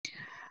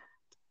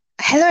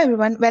Hello,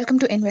 everyone. Welcome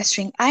to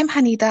Investing. I'm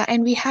Hanita,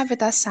 and we have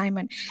with us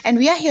Simon. And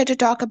we are here to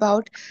talk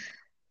about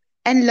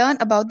and learn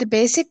about the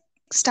basic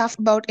stuff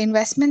about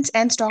investments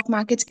and stock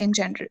markets in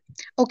general.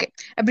 Okay,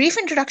 a brief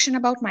introduction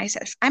about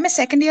myself. I'm a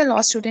second year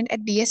law student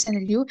at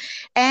BSNLU,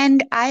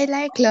 and I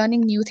like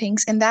learning new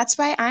things. And that's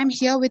why I'm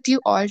here with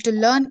you all to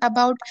learn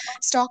about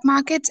stock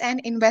markets and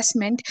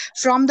investment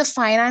from the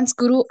finance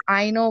guru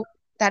I know,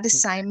 that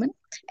is Simon.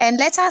 And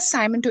let's ask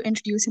Simon to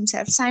introduce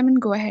himself. Simon,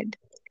 go ahead.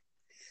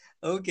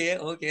 Okay.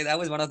 That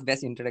was one of the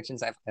best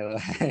introductions I've ever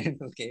had.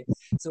 Okay.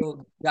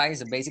 So,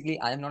 guys, basically,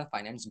 I am not a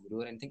finance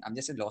guru or anything. I'm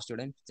just a law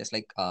student, just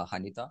like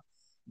Hanita.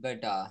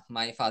 But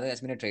my father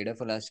has been a trader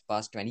for the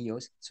past 20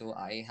 years. So,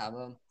 I have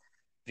a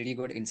pretty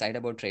good insight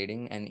about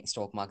trading and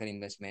stock market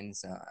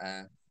investments,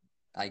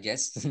 I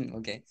guess.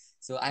 Okay.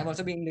 So, I've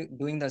also been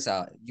doing this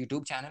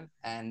YouTube channel.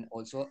 And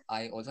also,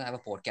 I also have a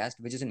podcast,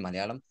 which is in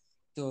Malayalam.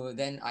 So,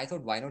 then I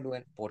thought, why not do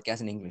a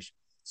podcast in English?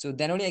 So,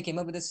 then only I came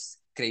up with this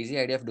crazy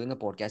idea of doing a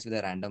podcast with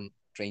a random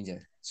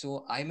stranger.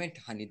 So I met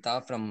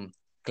Hanita from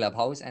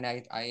Clubhouse, and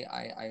I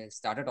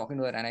started talking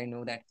to her, and I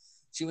know that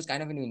she was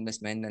kind of into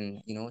investment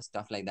and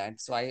stuff like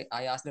that. So I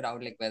asked her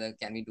out like whether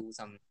can we do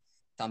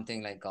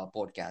something like a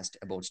podcast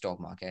about stock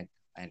market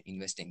and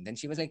investing. Then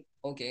she was like,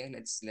 okay,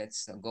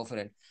 let's go for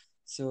it.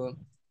 So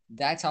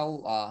that's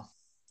how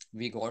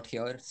we got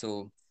here.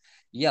 So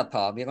yep,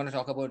 we're gonna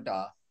talk about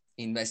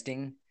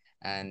investing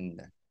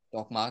and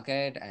stock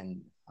market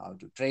and how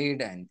to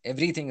trade and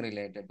everything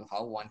related to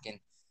how one can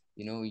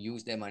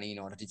use their money in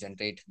order to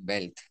generate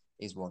wealth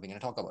is what we're going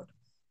to talk about.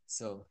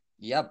 So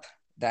yep,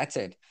 that's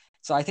it.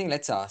 So I think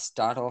let's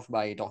start off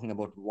by talking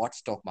about what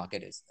stock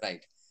market is,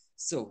 right?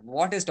 So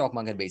what is stock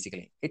market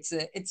basically?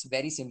 It's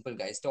very simple,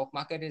 guys. Stock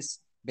market is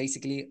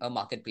basically a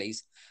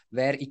marketplace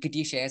where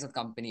equity shares of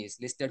companies,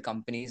 listed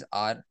companies,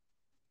 are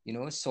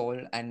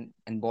sold and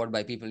bought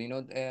by people.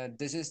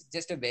 This is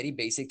just a very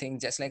basic thing,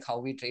 just like how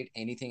we trade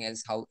anything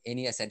else, how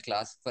any asset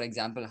class, for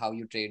example, how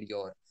you trade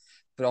your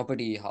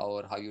property,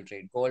 how you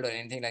trade gold or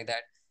anything like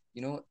that.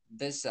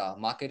 This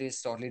market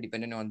is totally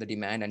dependent on the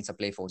demand and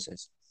supply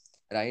forces,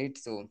 right?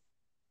 So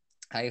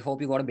I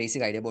hope you got a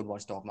basic idea about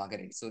what stock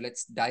market is. So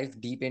let's dive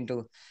deep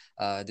into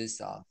this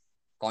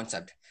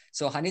concept.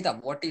 So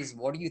Hanita, what do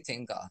you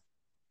think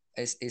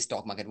is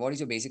stock market? What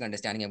is your basic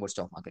understanding about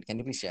stock market? Can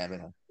you please share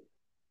with her?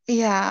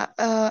 Yeah,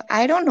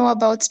 I don't know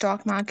about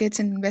stock markets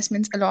and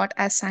investments a lot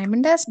as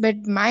Simon does, but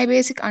my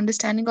basic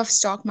understanding of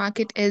stock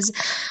market is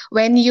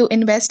when you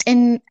invest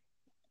in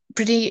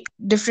pretty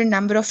different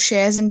number of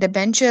shares and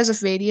debentures of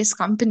various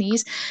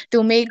companies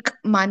to make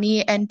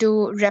money and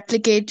to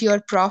replicate your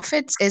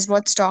profits is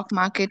what stock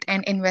market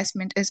and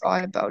investment is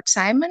all about.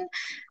 Simon,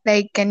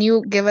 like, can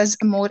you give us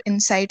more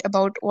insight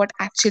about what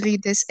actually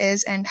this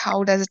is and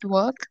how does it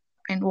work?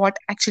 And what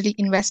actually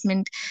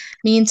investment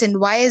means, and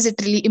why is it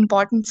really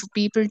important for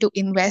people to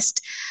invest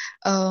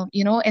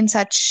in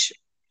such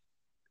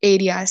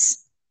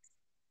areas?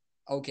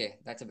 Okay,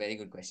 that's a very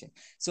good question.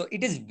 So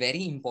it is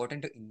very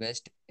important to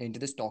invest into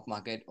the stock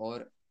market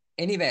or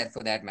anywhere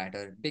for that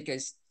matter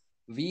because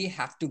we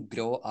have to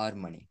grow our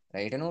money,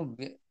 right?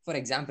 For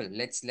example,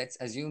 let's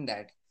assume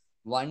that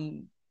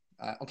one,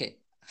 okay,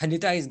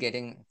 Hanita is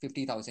getting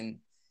 50,000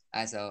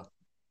 as a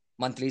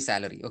monthly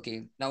salary.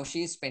 Okay, now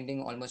she is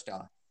spending almost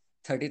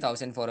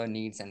 30,000 for her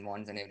needs and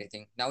wants and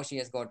everything. Now she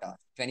has got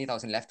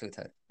 20,000 left with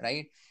her,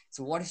 right?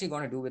 So what is she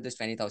going to do with this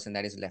 20,000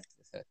 that is left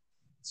with her?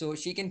 So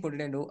she can put it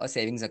into a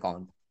savings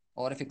account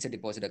or a fixed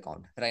deposit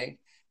account, right?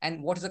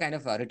 And what is the kind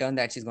of return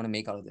that she's going to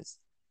make out of this?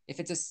 If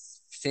it's a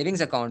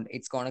savings account,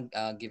 it's going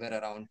to give her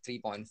around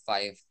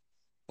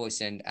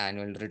 3.5%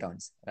 annual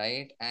returns,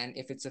 right? And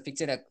if it's a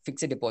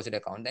fixed deposit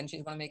account, then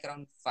she's going to make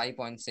around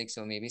 5.6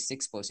 or maybe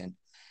 6%,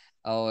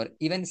 or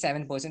even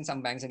 7%.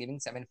 Some banks are giving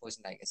 7%,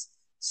 I guess.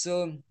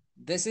 So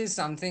this is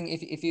something,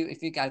 if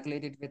you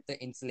calculate it with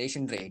the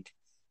inflation rate,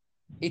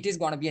 it is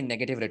going to be a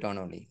negative return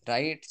only,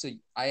 right? So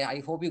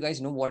I hope you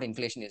guys know what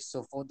inflation is.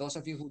 So for those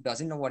of you who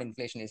doesn't know what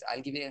inflation is,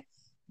 I'll give you a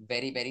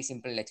very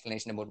simple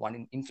explanation about what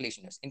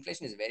inflation is.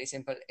 Inflation is very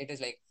simple. It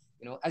is like,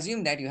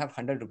 assume that you have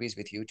 100 rupees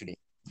with you today.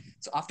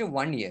 So after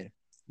 1 year,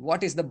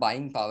 what is the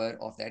buying power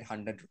of that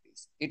 100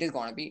 rupees? It is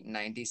going to be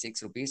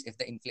 96 rupees if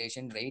the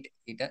inflation rate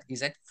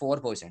is at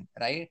 4%,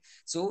 right?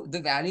 So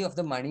the value of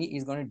the money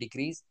is going to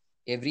decrease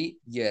every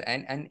year,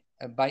 and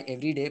by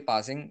every day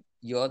passing,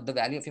 the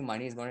value of your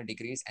money is going to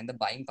decrease and the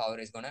buying power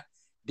is going to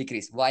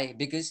decrease. Why?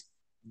 Because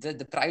the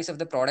price of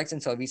the products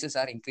and services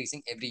are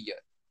increasing every year,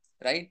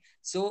 right?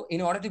 So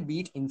in order to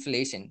beat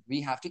inflation,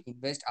 we have to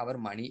invest our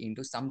money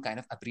into some kind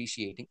of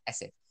appreciating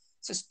asset.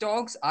 So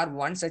stocks are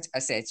one such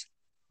asset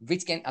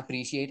which can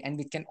appreciate and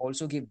which can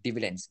also give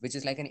dividends, which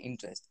is like an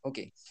interest.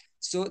 Okay.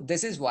 So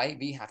this is why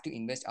we have to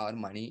invest our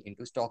money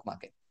into stock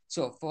market.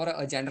 So for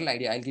a general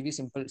idea, I'll give you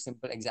simple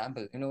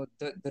example.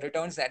 The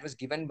returns that was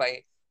given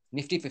by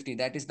Nifty 50,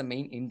 that is the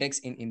main index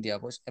in India,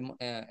 was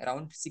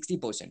around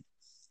 60%.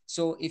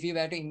 So if you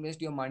were to invest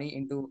your money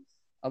into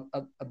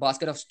a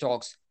basket of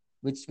stocks,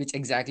 which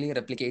exactly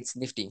replicates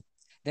Nifty,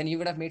 then you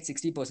would have made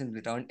 60%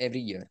 return every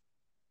year.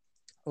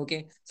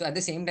 Okay, so at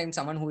the same time,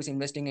 someone who is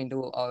investing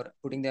into or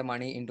putting their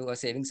money into a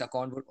savings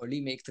account would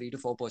only make 3 to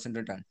 4%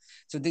 return.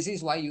 So this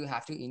is why you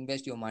have to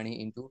invest your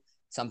money into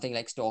something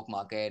like stock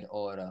market,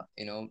 or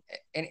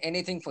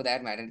anything for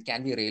that matter. It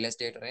can be real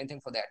estate or anything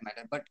for that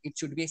matter, but it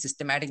should be a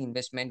systematic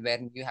investment where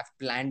you have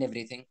planned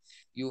everything.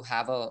 You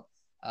have a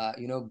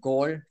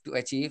goal to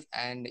achieve,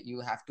 and you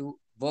have to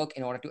work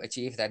in order to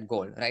achieve that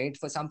goal, right?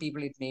 For some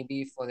people, it may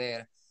be for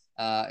their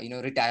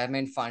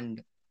retirement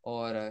fund,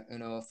 or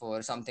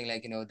for something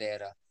like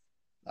their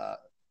uh,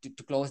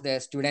 to close their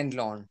student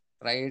loan,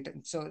 right?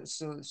 So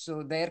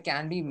there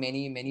can be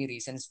many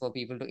reasons for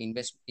people to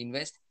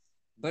invest,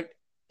 but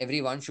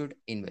everyone should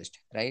invest,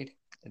 right?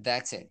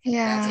 That's it.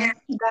 Yeah,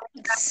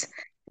 that's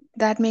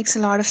that makes a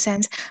lot of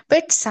sense.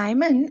 But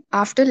Simon,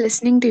 after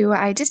listening to you,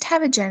 I just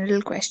have a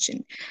general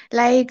question.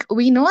 Like,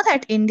 we know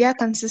that India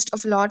consists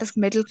of a lot of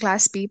middle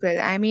class people.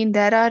 I mean,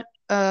 there are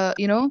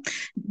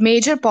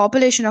major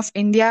population of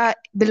India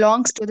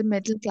belongs to the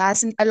middle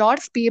class, and a lot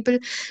of people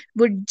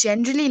would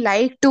generally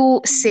like to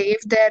save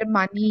their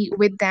money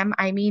with them.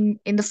 I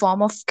mean, in the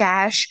form of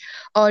cash,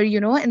 or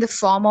in the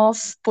form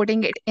of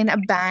putting it in a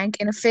bank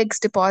in a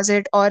fixed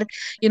deposit, or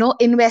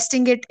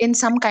investing it in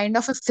some kind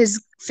of a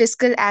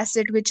fiscal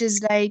asset, which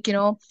is like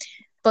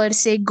per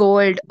se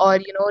gold, or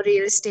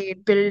real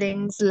estate,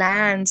 buildings,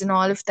 lands, and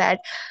all of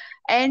that.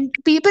 And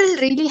people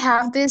really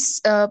have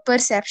this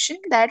perception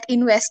that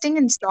investing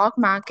in stock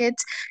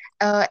markets,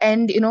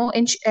 and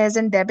as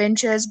in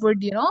debentures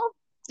would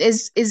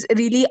is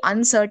really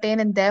uncertain,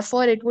 and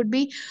therefore it would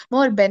be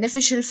more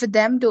beneficial for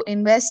them to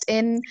invest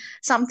in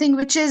something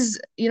which is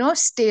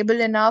stable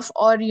enough,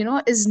 or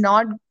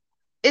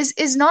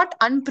is not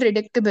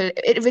unpredictable,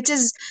 which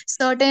is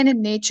certain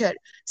in nature.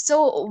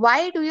 So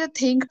why do you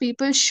think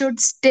people should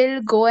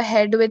still go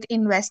ahead with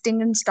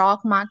investing in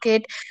stock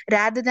market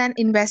rather than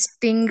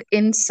investing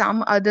in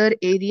some other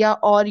area,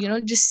 or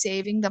just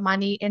saving the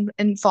money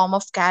in form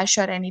of cash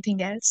or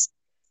anything else?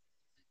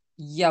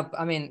 Yep,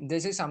 I mean,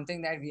 this is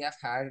something that we have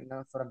had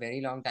for a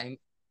very long time.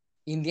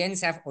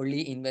 Indians have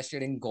only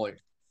invested in gold,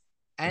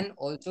 and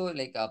also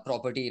like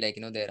property, like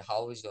their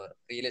house or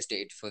real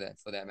estate for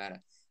that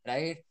matter,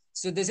 right?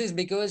 So this is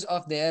because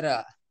of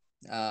their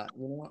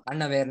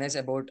unawareness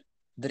about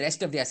the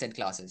rest of the asset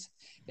classes.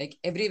 Like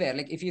everywhere,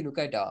 like if you look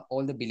at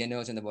all the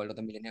billionaires in the world, or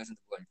the millionaires in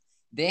the world,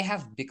 they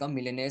have become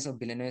millionaires or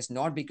billionaires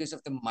not because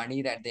of the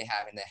money that they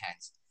have in their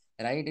hands,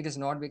 right? It is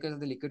not because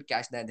of the liquid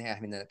cash that they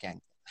have in their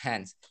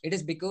hands. It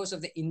is because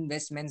of the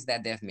investments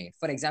that they have made.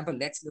 For example,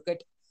 let's look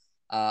at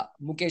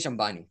Mukesh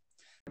Ambani.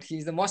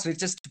 He's the most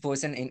richest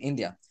person in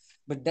India.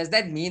 But does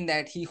that mean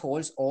that he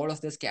holds all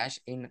of this cash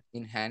in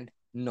hand?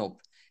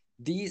 Nope.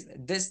 This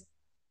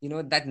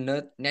that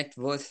net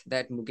worth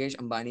that Mukesh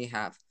Ambani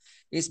have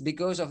is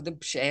because of the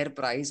share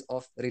price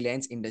of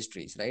Reliance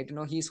Industries, right?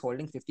 He's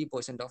holding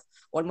 50% of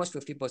almost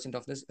 50%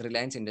 of this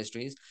Reliance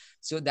Industries.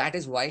 So that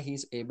is why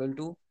he's able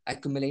to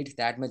accumulate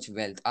that much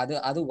wealth.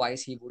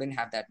 Otherwise he wouldn't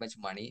have that much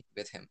money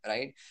with him,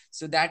 right?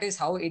 So that is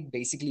how it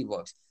basically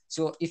works.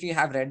 So if you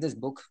have read this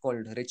book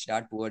called Rich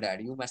Dad Poor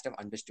Dad, you must have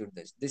understood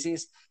this. This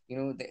is,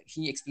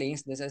 he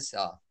explains this as,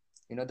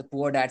 the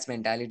poor dad's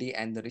mentality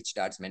and the rich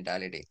dad's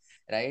mentality,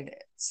 right?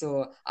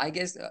 So I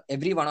guess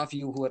every one of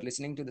you who are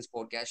listening to this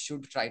podcast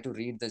should try to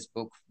read this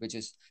book, which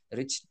is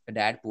Rich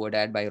Dad Poor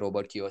Dad by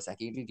Robert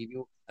Kiyosaki. It will give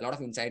you a lot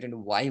of insight into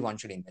why one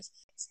should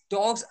invest.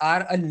 Stocks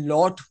are a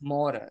lot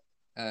more,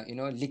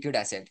 liquid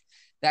asset.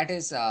 That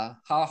is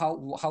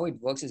how it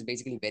works is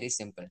basically very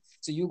simple.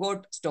 So you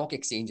got stock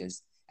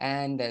exchanges,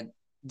 and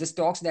the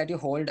stocks that you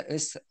hold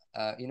is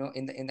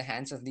in the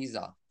hands of these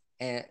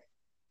uh,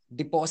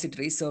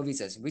 depository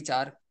services, which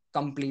are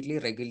completely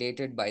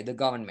regulated by the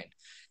government.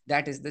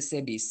 That is the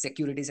SEBI,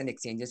 Securities and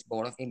Exchanges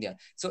Board of India.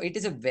 So it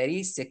is a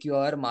very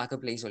secure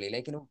marketplace only.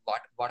 Like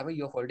whatever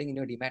you're holding in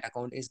your demat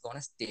account is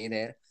gonna stay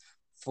there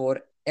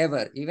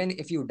forever. Even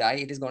if you die,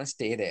 it is gonna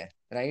stay there,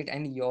 right?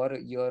 And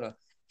your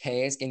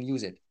heirs can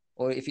use it,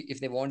 or if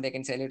they want, they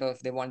can sell it, or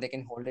if they want, they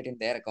can hold it in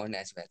their account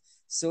as well.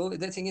 So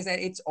the thing is that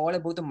it's all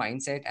about the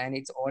mindset, and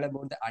it's all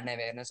about the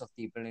unawareness of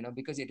people,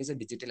 because it is a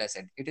digital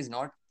asset. It is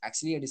not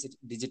actually a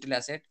digital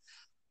asset,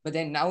 but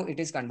then now it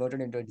is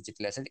converted into a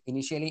digital asset.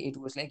 Initially it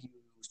was like you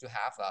used to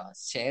have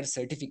share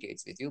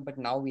certificates with you, but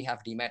now we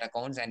have demat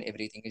accounts and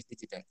everything is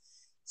digital.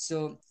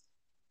 So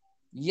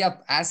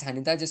yep, as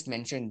Hanita just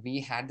mentioned,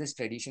 we had this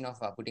tradition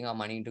of putting our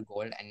money into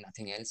gold and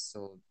nothing else.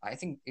 So I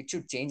think it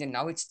should change, and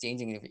now it's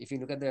changing. If you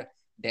look at the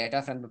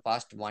data from the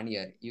past 1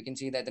 year, you can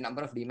see that the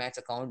number of demats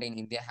account in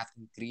India have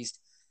increased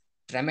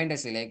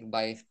tremendously, like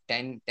by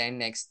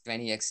 10x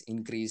 20x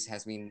increase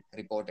has been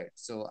reported.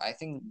 So I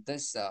think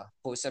this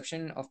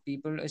perception of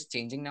people is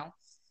changing now.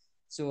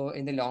 So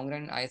in the long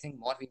run, I think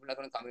more people are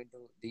going to come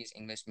into these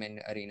investment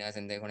arenas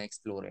and they're going to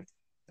explore it.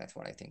 That's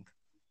what I think.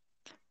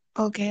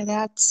 Okay,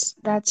 that's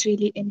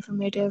really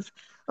informative.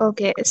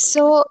 Okay,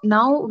 so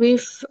now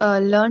we've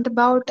learned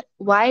about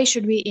why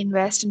should we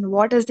invest and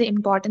what is the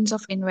importance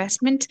of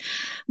investment.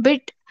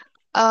 But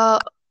uh,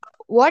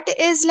 what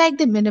is like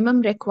the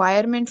minimum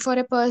requirement for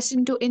a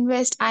person to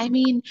invest? I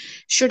mean,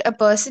 should a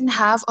person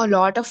have a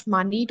lot of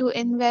money to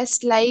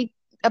invest? Like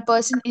a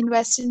person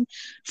invest in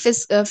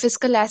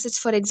fiscal assets,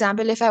 for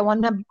example, if I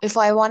want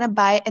to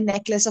buy a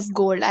necklace of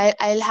gold,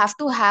 I'll have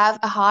to have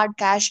a hard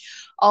cash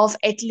of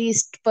at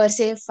least per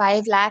se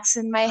 5 lakhs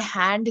in my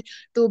hand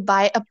to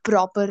buy a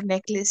proper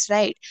necklace,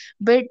 right?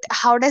 But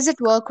how does it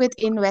work with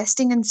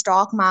investing in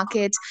stock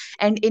markets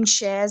and in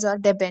shares or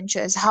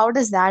debentures? How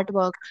does that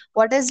work?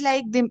 What is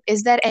like the,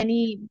 is there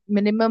any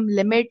minimum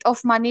limit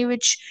of money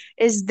which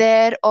is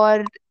there,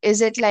 or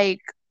is it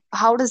like,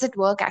 how does it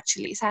work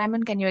actually?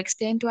 Simon, can you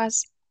explain to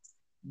us?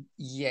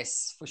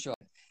 Yes, for sure.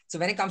 So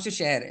when it comes to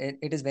share,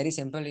 it is very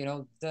simple.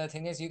 The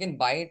thing is you can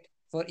buy it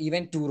for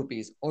even 2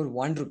 rupees or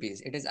 1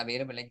 rupees. It is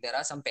available. Like there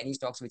are some penny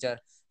stocks which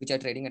are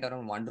trading at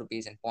around 1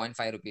 rupees and point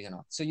 0.5 rupees and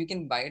all. So you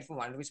can buy it for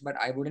 1 rupees, but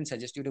I wouldn't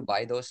suggest you to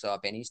buy those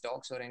penny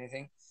stocks or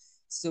anything.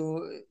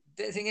 So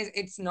the thing is,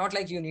 it's not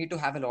like you need to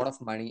have a lot of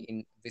money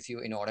in with you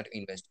in order to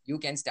invest. You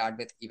can start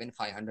with even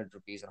 500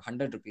 rupees or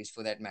 100 rupees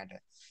for that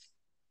matter.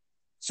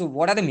 So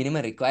what are the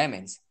minimum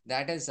requirements?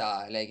 That is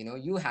like,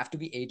 you have to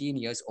be 18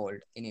 years old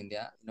in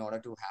India in order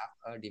to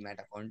have a demat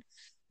account.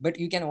 But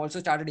you can also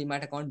start a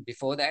demat account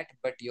before that,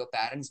 but your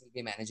parents will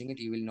be managing it.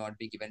 You will not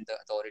be given the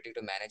authority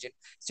to manage it.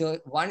 So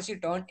once you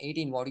turn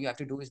 18, what you have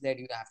to do is that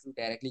you have to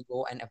directly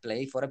go and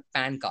apply for a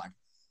PAN card,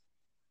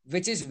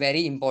 which is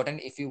very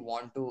important if you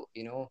want to,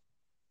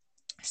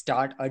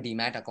 start a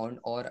demat account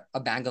or a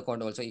bank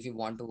account also. If you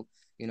want to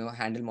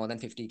handle more than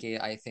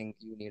 50K, I think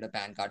you need a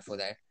PAN card for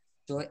that.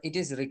 So it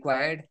is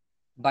required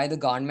by the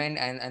government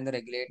and the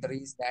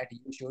regulatories that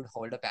you should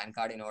hold a PAN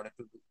card in order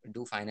to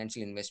do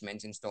financial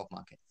investments in stock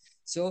market.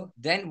 So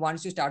then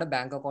once you start a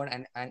bank account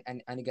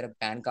and you get a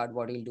PAN card,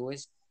 what you'll do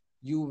is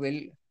you will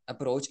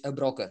approach a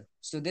broker.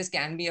 So this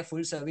can be a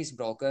full service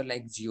broker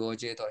like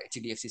Geojit or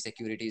HDFC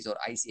Securities or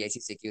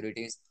ICICI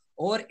Securities,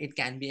 or it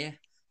can be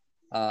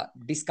a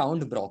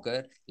discount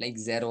broker like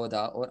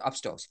Zerodha or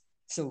Upstocks.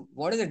 So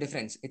what is the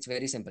difference? It's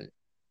very simple.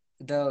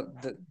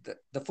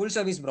 The full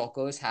service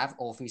brokers have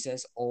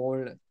offices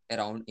all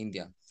around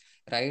India,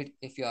 right?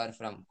 If you are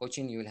from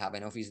Cochin, you will have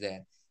an office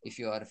there. If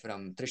you are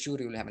from Thrissur,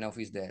 you will have an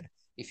office there.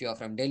 If you are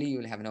from Delhi, you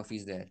will have an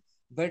office there.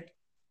 But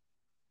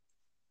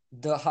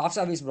the half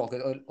service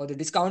broker or the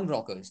discount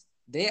brokers,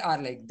 they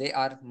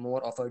are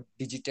more of a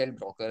digital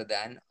broker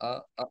than a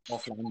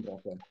offline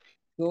broker.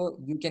 So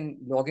you can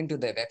log into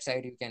the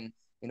website, you can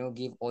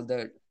give all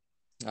the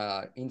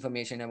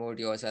information about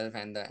yourself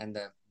and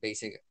the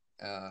basic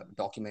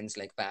documents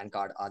like PAN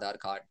card, Aadhaar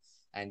card,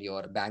 and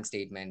your bank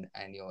statement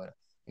and your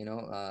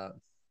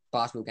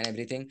passbook and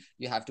everything.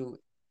 You have to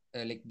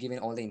like give in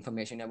all the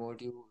information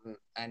about you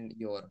and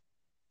your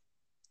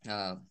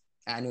uh,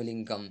 annual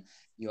income,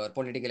 your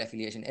political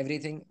affiliation,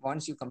 everything.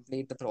 Once you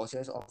complete the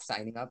process of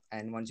signing up,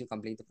 and once you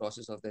complete the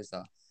process of this,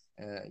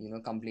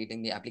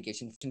 completing the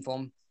application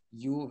form,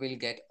 you will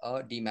get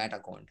a demat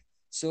account.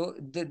 So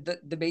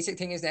the basic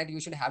thing is that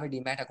you should have a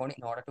demat account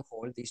in order to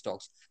hold these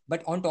stocks.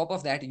 But on top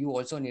of that, you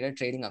also need a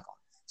trading account.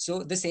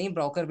 So the same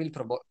broker will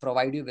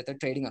provide you with a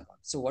trading account.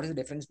 So what is the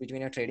difference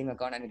between a trading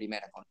account and a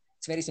demat account?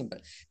 It's very simple.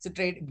 So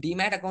trade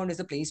demat account is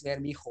the place where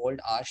we hold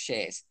our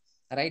shares,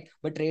 right?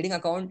 But trading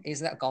account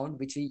is the account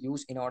which we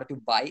use in order to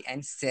buy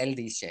and sell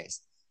these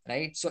shares,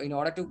 right? So in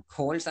order to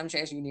hold some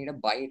shares, you need to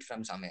buy it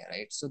from somewhere,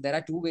 right? So there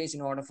are two ways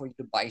in order for you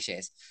to buy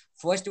shares.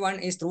 First one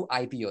is through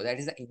IPO, that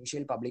is the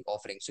initial public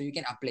offering. So you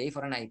can apply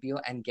for an IPO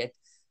and get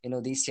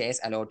these shares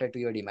allotted to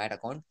your demat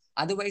account.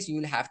 Otherwise, you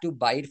will have to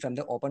buy it from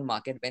the open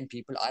market when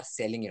people are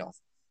selling it off,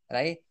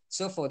 right?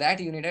 So for that,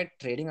 you need a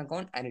trading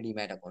account and a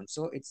demat account.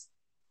 So it's,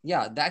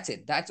 yeah, that's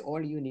it. That's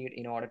all you need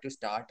in order to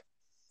start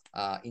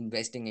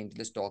investing into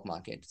the stock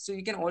market. So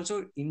you can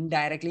also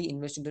indirectly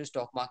invest into the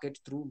stock market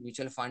through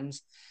mutual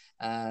funds,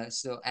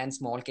 so and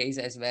small case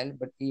as well.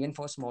 But even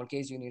for small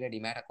case, you need a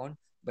demat account.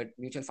 But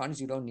mutual funds,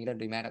 you don't need a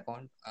demat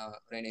account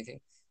or anything.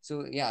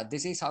 So yeah,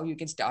 this is how you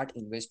can start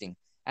investing.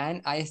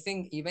 And I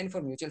think even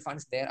for mutual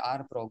funds, there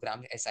are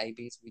programs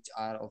SIPs which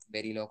are of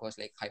very low cost,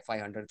 like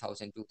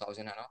 500,000,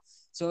 2,000, and all.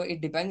 So it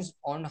depends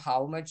on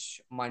how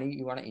much money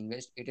you want to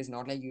invest. It is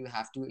not like you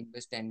have to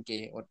invest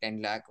 10K or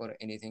 10 lakh or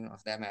anything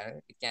of that matter.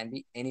 It can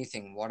be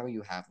anything, whatever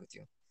you have with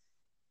you.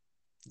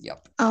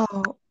 Yep.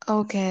 Oh,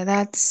 okay,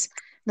 that's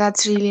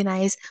really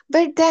nice.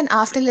 But then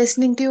after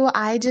listening to you,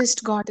 I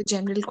just got a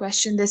general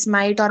question. This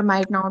might or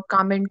might not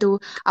come into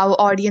our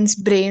audience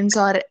brains,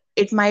 or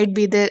it might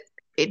be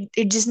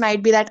it just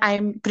might be that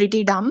I'm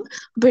pretty dumb.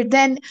 But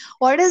then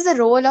what is the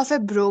role of a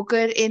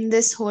broker in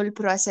this whole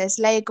process?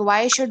 Like,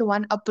 why should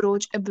one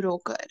approach a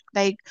broker?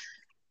 Like,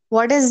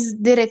 what is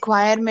the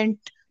requirement,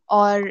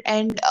 or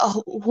and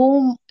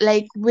whom,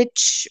 like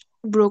which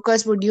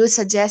brokers would you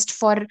suggest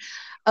for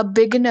a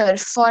beginner?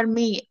 For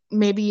me,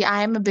 maybe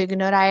I am a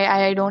beginner,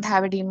 I don't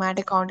have a demat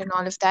account and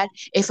all of that.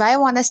 If I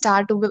want to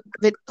start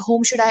with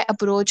whom should I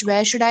approach,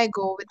 where should I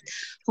go, with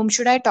whom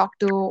should I talk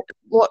to,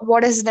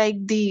 what is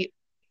like the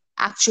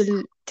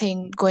actual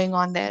thing going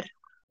on there?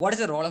 What is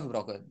the role of a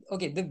broker?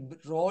 Okay, the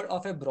role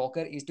of a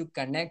broker is to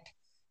connect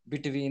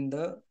between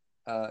the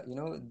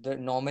the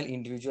normal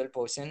individual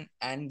person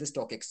and the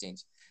stock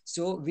exchange.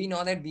 So we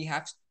know that we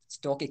have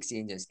stock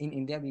exchanges in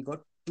India. We got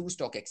two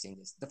stock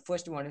exchanges. The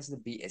first one is the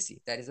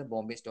BSE, that is the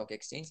Bombay Stock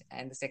Exchange,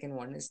 and the second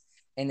one is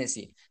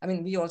NSE. I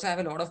mean, we also have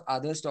a lot of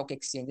other stock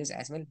exchanges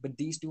as well, but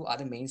these two are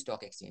the main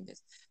stock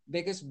exchanges.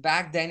 Because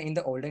back then in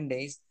the olden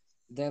days,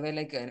 there were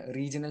like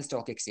regional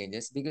stock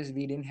exchanges, because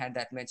we didn't have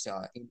that much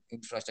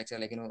infrastructure,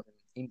 like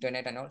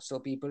internet and all. So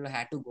people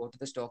had to go to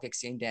the stock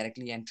exchange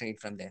directly and trade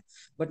from there.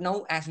 But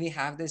now, as we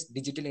have this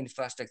digital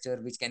infrastructure,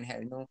 which can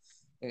have,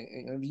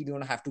 we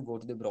don't have to go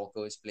to the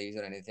broker's place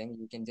or anything.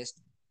 You can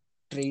just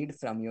trade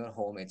from your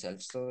home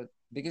itself. So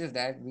because of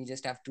that, we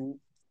just have two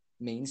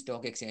main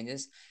stock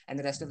exchanges, and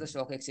the rest of the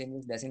stock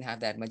exchanges doesn't have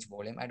that much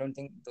volume. I don't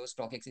think those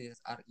stock exchanges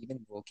are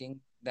even working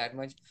that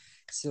much.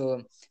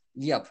 So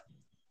yep.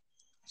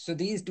 So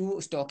these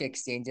two stock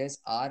exchanges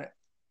are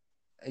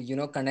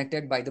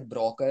connected by the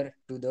broker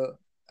to the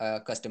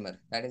customer,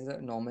 that is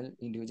a normal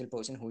individual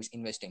person who is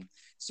investing.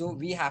 So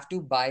we have to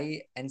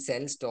buy and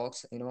sell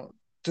stocks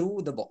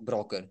through the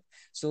broker.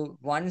 So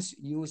once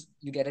you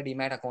get a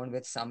demat account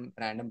with some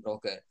random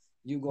broker,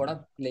 you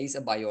gotta place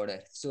a buy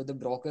order. So the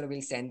broker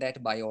will send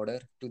that buy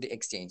order to the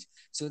exchange.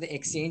 So the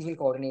exchange will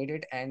coordinate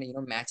it and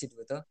match it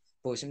with a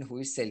person who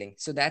is selling.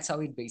 So that's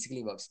how it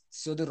basically works.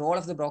 So the role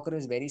of the broker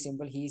is very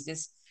simple. He's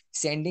just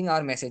sending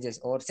our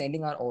messages or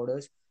sending our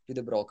orders to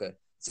the broker,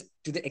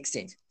 to the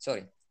exchange.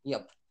 Sorry.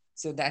 Yep.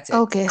 So that's it.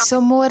 Okay, so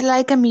more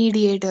like a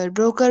mediator.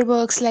 Broker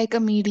works like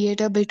a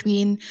mediator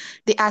between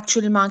the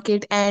actual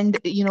market and,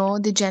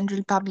 the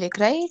general public,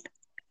 right?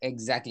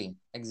 Exactly.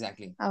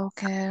 Exactly.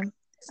 Okay.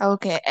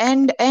 Okay.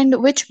 And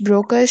which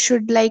brokers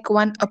should like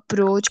one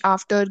approach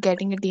after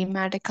getting a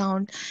demat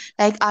account?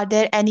 Like, are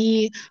there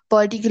any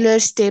particular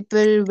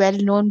staple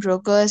well-known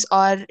brokers,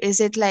 or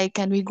is it like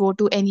can we go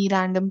to any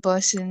random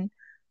person?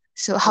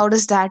 So how Okay.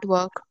 does that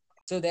work?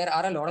 So there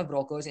are a lot of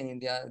brokers in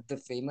India. The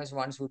famous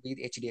ones would be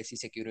the HDFC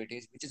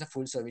Securities, which is a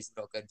full service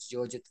broker,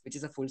 Georgit, which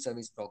is a full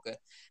service broker,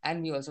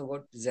 and we also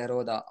got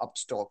Zerodha,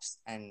 Upstocks,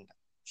 and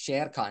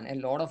Share Khan, a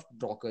lot of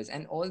brokers,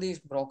 and all these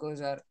brokers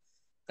are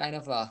kind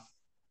of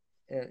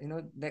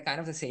they're kind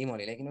of the same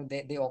only,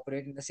 like they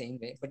operate in the same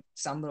way, but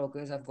some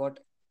brokers have got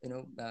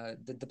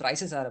the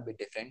prices are a bit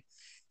different.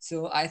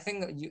 So I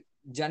think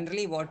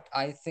generally what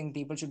I think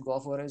people should go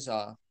for is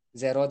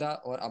Zerodha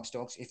or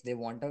Upstocks if they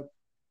want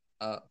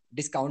a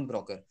discount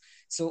broker.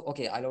 So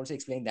okay, I'll also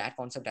explain that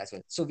concept as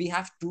well. So we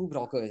have two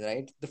brokers,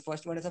 right? The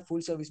first one is a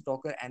full service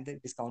broker and the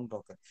discount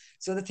broker.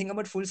 So the thing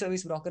about full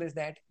service broker is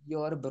that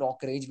your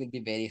brokerage will be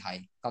very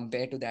high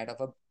compared to that of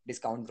a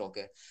discount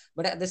broker,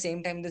 but at the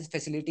same time the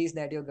facilities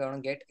that you're going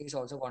to get is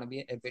also going to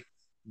be a bit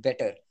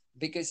better,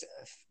 because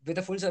with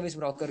a full service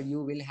broker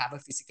you will have a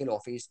physical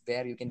office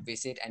where you can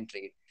visit and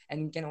trade,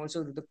 and you can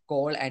also do the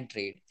call and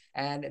trade,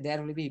 and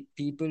there will be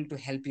people to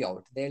help you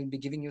out. They'll be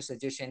giving you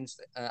suggestions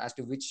as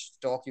to which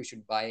stock you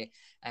should buy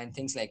and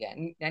things like that,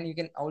 and you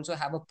can also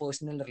have a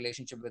personal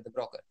relationship with the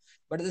broker.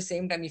 But at the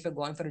same time, if you're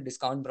going for a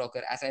discount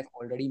broker, as I've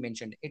already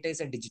mentioned, it is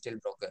a digital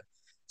broker.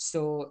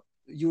 So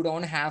you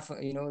don't have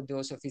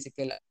those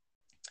physical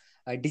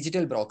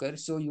digital broker,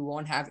 so you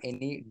won't have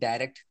any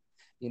direct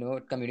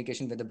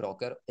communication with the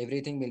broker.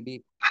 Everything will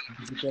be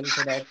digital,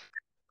 so that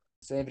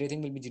so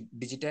everything will be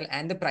digital,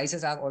 and the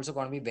prices are also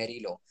going to be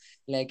very low.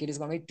 Like it is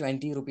going to be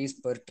 20 rupees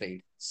per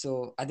trade.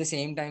 So at the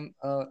same time,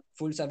 a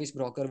full service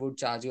broker would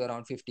charge you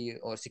around 50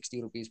 or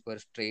 60 rupees per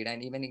trade,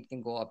 and even it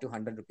can go up to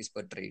 100 rupees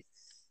per trade,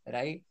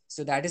 right?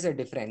 So that is a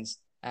difference.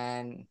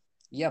 And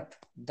yep,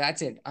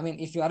 that's it. I mean,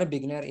 if you are a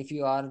beginner, if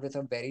you are with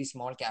a very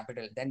small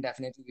capital, then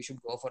definitely you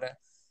should go for a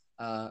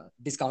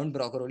discount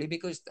broker only,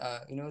 because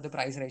the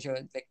price ratio,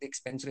 like the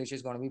expense ratio,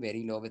 is going to be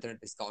very low with a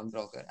discount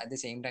broker. At the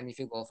same time, if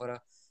you go for a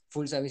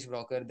full service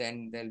broker,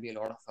 then there'll be a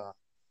lot of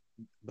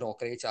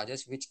brokerage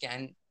charges which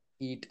can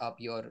eat up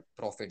your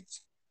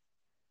profits.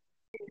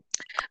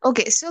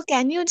 Okay, so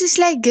can you just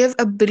like give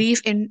a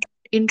brief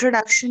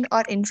introduction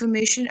or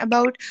information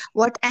about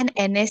what an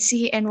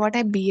NSE and what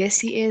a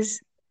BSE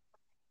is?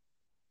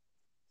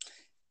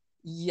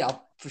 Yeah,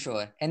 for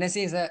sure.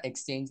 NSE is a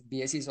exchange.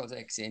 BSE is also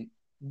exchange.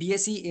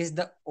 BSE is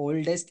the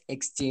oldest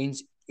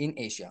exchange in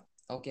Asia.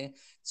 Okay,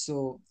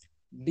 so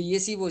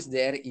BSE was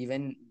there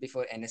even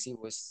before NSE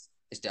was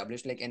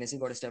established. Like NSE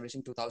got established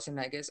in 2000,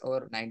 I guess,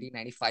 or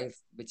 1995,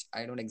 which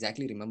I don't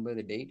exactly remember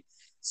the date.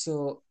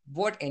 So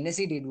what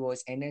NSE did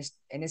was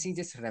NSE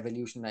just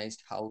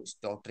revolutionized how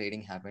stock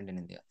trading happened in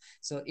India.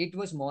 So it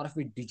was more of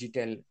a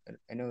digital,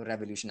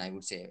 revolution, I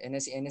would say.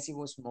 NSE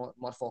was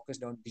more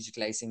focused on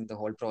digitalizing the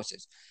whole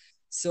process.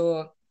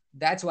 So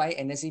that's why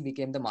NSE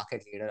became the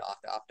market leader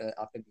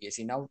after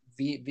BSE. Now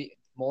we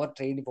more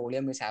trade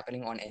volume is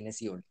happening on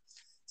NSE only.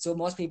 So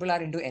most people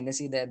are into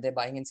NSE. They're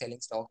buying and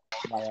selling stock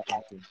via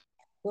NSE.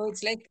 So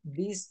it's like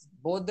these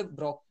both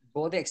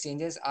the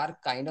exchanges are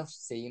kind of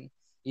same.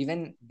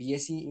 Even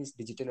BSE is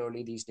digital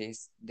only these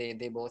days.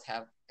 They both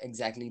have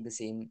exactly the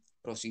same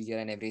procedure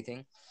and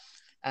everything.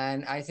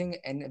 And I think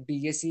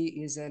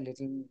BSE is a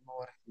little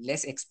more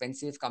less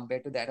expensive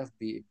compared to that of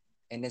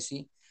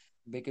NSE,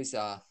 because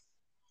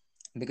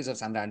because of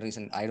some random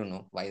reason. I don't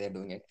know why they're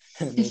doing it.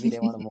 Maybe they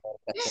want more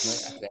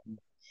customer acquiring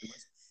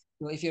customers.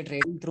 So if you're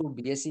trading through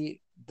BSE,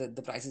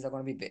 the prices are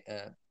going to be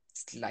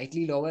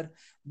slightly lower,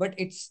 but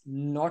it's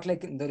not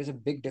like there is a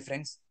big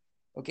difference.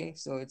 Okay,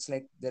 so it's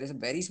like there is a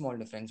very small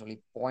difference,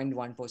 only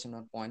 0.1%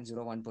 or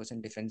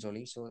 0.01% difference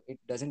only. So it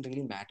doesn't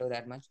really matter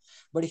that much.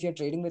 But if you're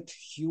trading with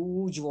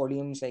huge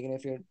volumes, like,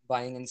 if you're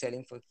buying and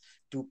selling for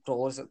 2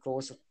 crores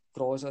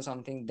or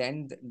something,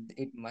 then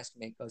it must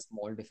make a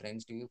small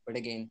difference to you. But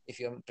again, if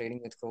you're trading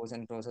with crores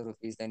and crores of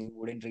rupees, then you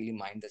wouldn't really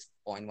mind this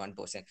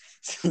 0.1%.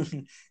 So,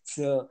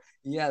 so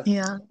yeah,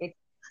 Yeah. it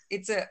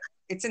it's a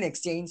it's an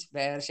exchange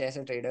where shares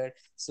are traded.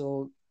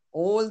 So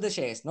all the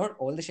shares, not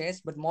all the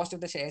shares, but most of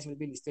the shares will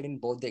be listed in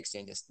both the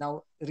exchanges.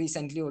 Now,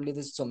 recently only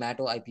this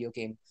Zomato IPO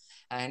came,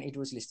 and it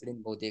was listed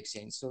in both the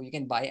exchange. So you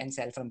can buy and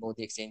sell from both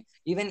the exchange.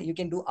 Even you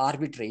can do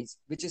arbitrage,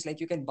 which is like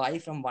you can buy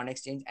from one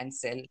exchange and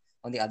sell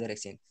on the other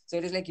exchange. So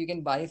it is like you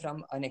can buy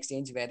from an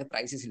exchange where the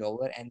price is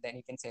lower, and then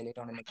you can sell it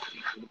on an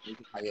exchange where the price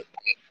is higher.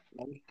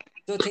 Right?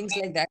 So things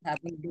like that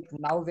happen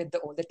now with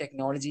all the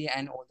technology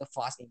and all the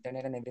fast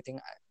internet and everything.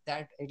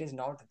 That it is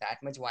not that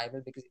much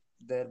viable because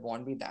there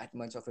won't be that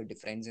much of a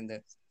difference in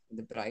the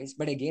price.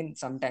 But again,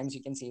 sometimes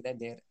you can see that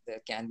there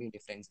can be a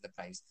difference in the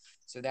price.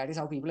 So that is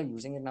how people are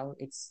using it now.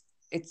 It's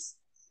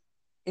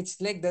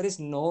it's like there is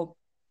no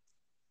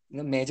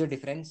major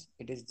difference.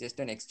 It is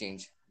just an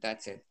exchange.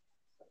 That's it.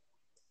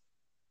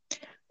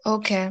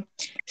 Okay.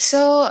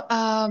 So,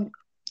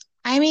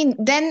 I mean,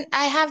 then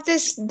I have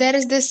this, there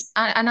is this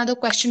another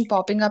question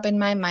popping up in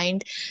my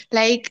mind.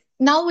 Like,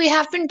 now we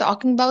have been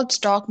talking about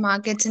stock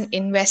markets and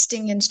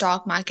investing in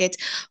stock markets.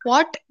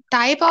 What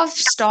type of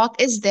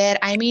stock is there?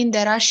 I mean,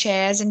 there are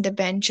shares and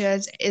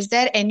debentures. Is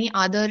there any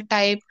other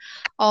type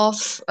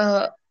of,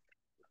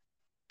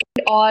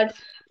 or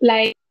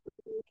like,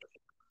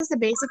 what's the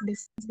basic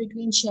difference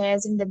between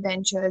shares and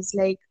debentures?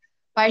 Like,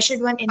 why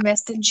should one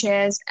invest in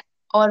shares,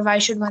 or why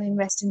should one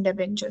invest in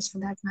debentures for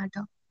that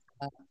matter?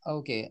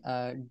 Okay,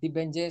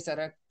 debentures are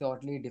a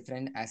totally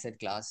different asset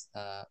class.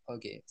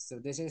 Okay, so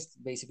this is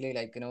basically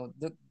like,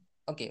 the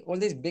okay, all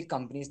these big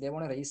companies, they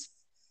want to raise,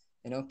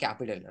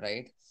 capital,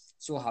 right?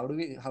 So how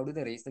do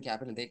they raise the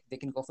capital? They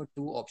can go for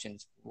two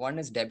options. One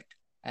is debt,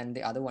 and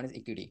the other one is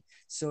equity.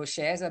 So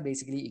shares are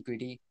basically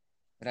equity,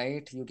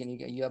 right?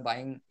 You are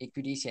buying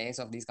equity shares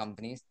of these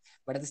companies,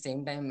 but at the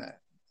same time,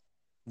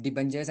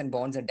 debentures and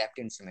bonds are debt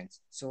instruments.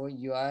 So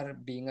you are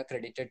being a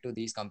creditor to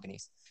these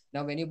companies.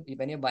 Now, when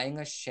you're buying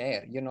a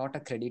share, you're not a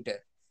creditor.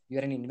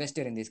 You're an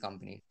investor in these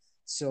companies.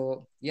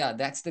 So yeah,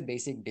 that's the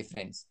basic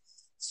difference.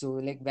 So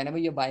like whenever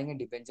you're buying a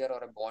debenture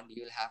or a bond,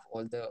 you'll have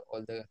all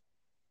the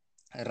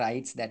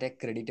rights that a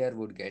creditor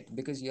would get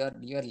because you're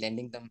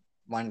lending them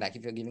 1 lakh.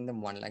 If you're giving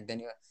them 1 lakh, then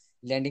you're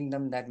lending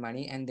them that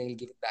money and they'll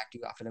give it back to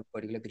you after a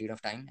particular period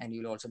of time, and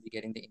you'll also be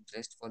getting the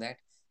interest for that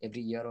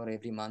every year or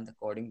every month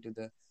according to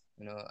the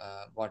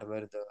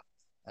whatever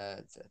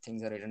the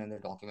things are written in the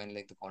document,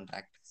 like the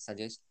contract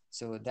suggests.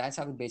 So that's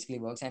how it basically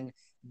works. And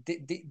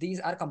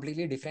these are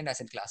completely different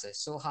asset classes.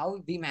 So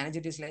how we manage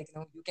it is like,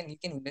 you can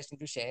invest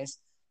into shares,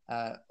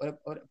 or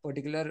a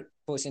particular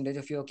percentage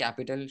of your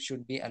capital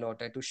should be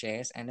allotted to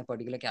shares, and a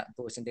particular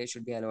percentage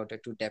should be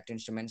allotted to debt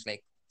instruments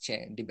like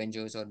share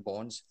debentures or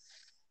bonds.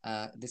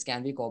 This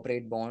can be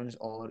corporate bonds,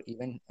 or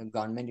even a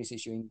government is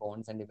issuing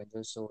bonds and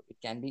debentures. So it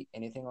can be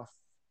anything of,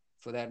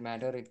 for that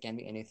matter, it can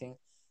be anything.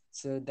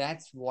 So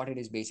that's what it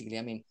is basically.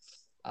 I mean,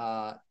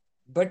 uh,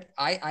 but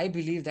I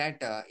believe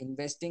that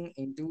investing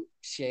into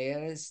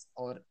shares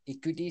or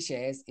equity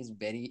shares is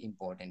very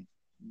important.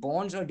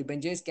 Bonds or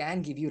debentures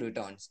can give you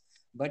returns,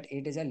 but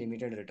it is a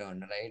limited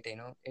return, right?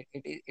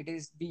 It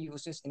is be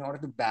used this in order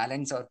to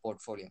balance our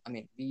portfolio. I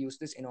mean, we use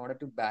this in order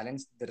to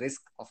balance the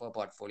risk of our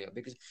portfolio,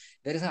 because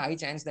there is a high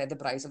chance that the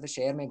price of the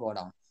share may go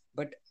down,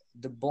 but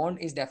the bond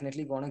is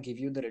definitely going to give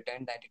you the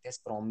return that it has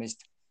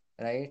promised,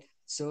 right?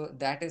 So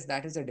that is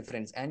the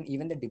difference. And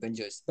even the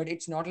debentures, but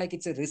it's not like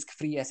it's a risk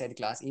free asset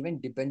class. Even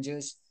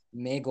debentures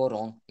may go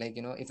wrong, like,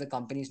 if the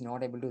company is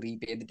not able to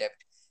repay the debt,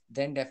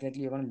 then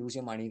definitely you're going to lose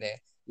your money there.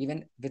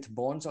 Even with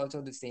bonds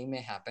also the same may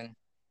happen.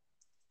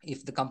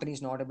 If the company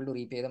is not able to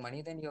repay the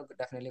money, then you're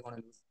definitely going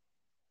to lose.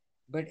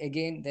 But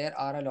again, there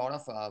are a lot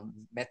of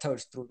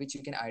methods through which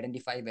you can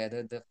identify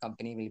whether the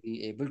company will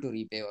be able to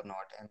repay or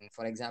not. And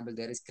for example,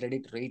 there is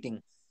credit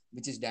rating,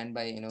 which is done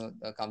by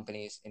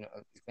companies.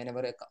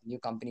 Whenever a new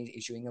company is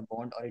issuing a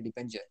bond or a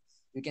debenture,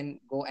 you can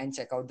go and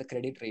check out the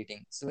credit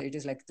rating. So it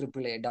is like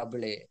triple A,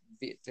 double A,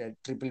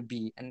 triple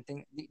B, and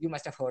think you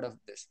must have heard of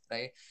this,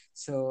 right?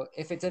 So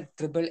if it's a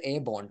triple A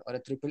bond or a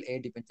triple A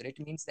debenture, it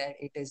means that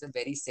it is a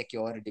very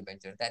secure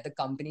debenture that the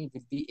company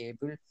will be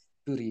able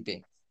to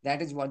repay.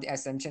 That is what the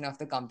assumption of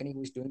the company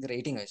who is doing the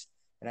rating is,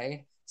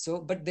 right? So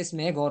but this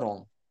may go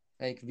wrong.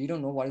 Like, we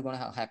don't know what is going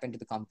to happen to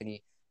the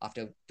company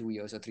after 2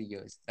 years or 3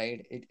 years,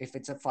 right? If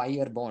it's a 5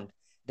 year bond,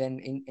 then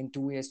in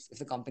 2 years, if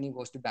the company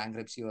goes to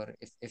bankruptcy, or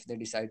if they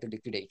decide to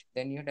liquidate,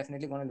 then you're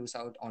definitely going to lose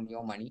out on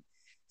your money.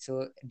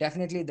 So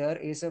definitely there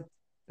is a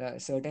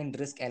certain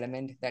risk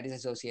element that is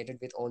associated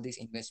with all these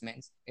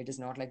investments. It is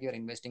not like you're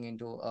investing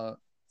into a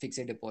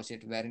fixed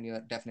deposit wherein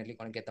you're definitely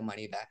going to get the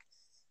money back.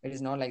 It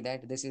is not like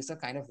that. This is a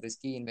kind of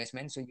risky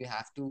investment, so you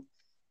have to,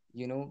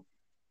 you know,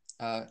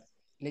 uh,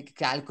 like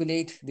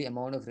calculate the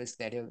amount of risk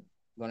that you're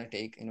going to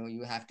take.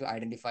 You have to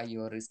identify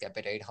your risk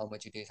appetite, how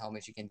much it is, how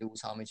much you can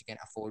lose, how much you can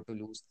afford to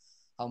lose,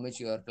 how much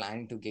you are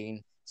planning to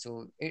gain.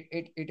 So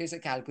it is a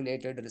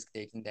calculated risk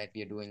taking that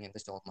we are doing in the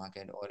stock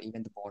market or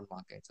even the bond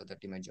market, so the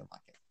demerger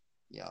market.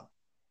 Yeah.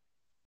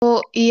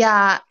 So,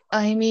 yeah,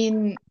 I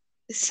mean,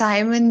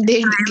 Simon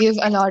did give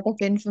a lot of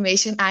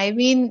information. I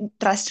mean,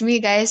 trust me,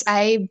 guys,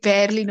 I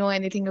barely know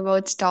anything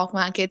about stock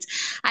markets.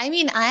 I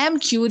mean, I am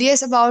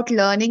curious about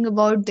learning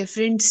about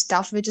different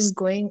stuff which is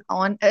going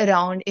on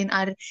around in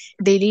our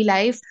daily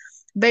life.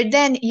 But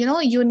then,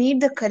 you need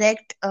the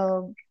correct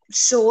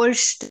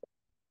source.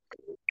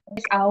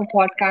 Like our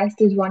podcast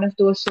is one of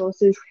those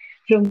sources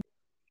from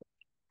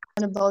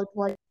about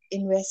what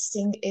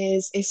investing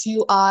is. If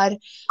you are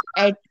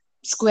at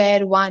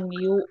square one,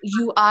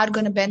 you are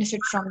going to benefit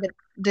from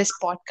this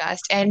podcast.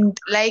 And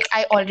like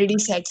I already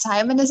said,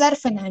 Simon is our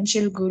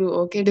financial guru.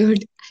 Okay,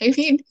 dude. I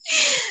mean,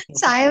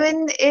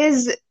 Simon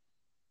is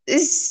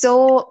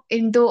so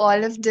into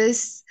all of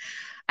this.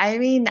 I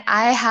mean,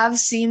 I have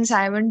seen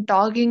Simon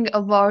talking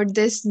about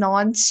this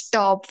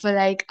non-stop for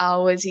like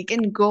hours. He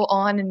can go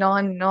on and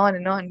on and on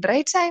and on,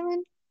 right,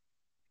 Simon?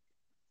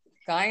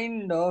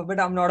 Kind of, but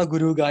I'm not a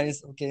guru,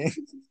 guys. Okay,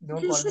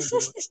 don't call me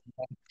guru.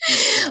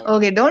 Yeah,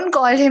 Okay, don't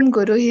call him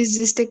Guru. He's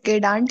just a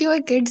kid. Aren't you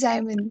a kid,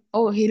 Simon?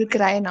 Oh, he'll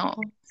cry now.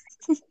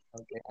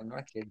 okay, I'm not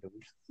a kid,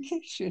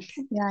 dude. Shit.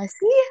 Yeah,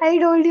 see, I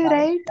told you, That,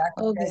 right? that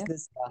I guess Okay.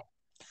 this.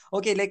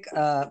 Okay, like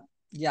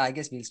yeah, I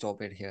guess we'll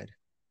stop it here,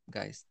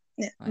 guys.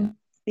 Yeah. I am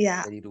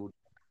Yeah. very rude.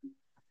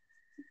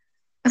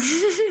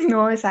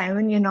 No,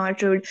 Simon, you're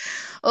not rude.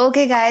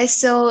 Okay, guys,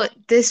 so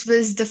this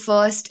was the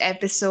first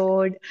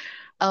episode.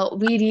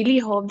 We really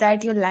hope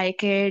that you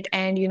like it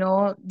and,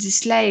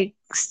 just like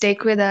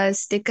stick with us,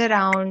 stick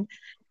around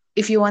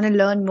if you want to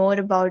learn more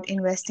about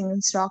investing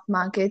in stock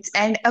markets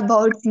and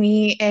about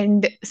me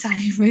and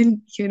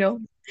Simon,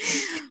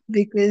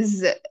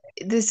 because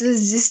this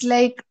was just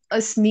like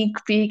a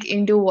sneak peek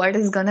into what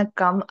is going to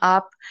come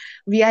up.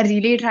 We are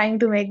really trying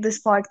to make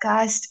this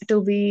podcast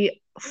to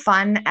be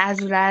fun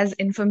as well as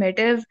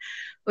informative,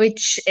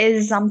 which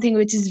is something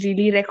which is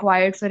really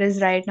required for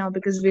us right now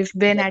because we've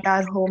been Yeah, at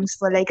our homes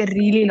for like a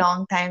really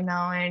long time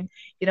now, and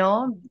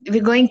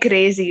we're going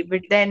crazy,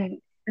 but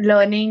then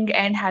learning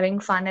and having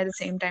fun at the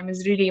same time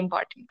is really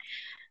important.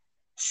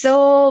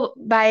 So,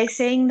 by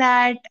saying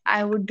that,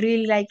 I would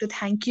really like to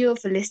thank you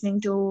for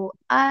listening to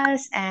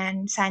us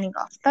and signing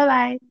off. Bye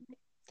bye.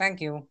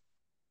 thank you.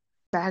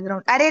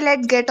 Background. Arey,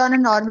 let's get on a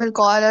normal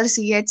call or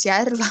CH,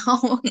 yaar.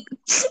 Wow.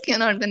 You're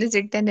not going to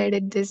sit and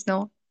edit this,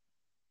 no?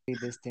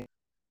 This thing.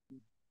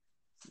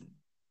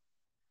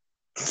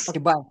 Okay,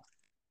 bye.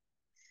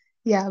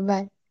 Yeah,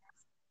 bye.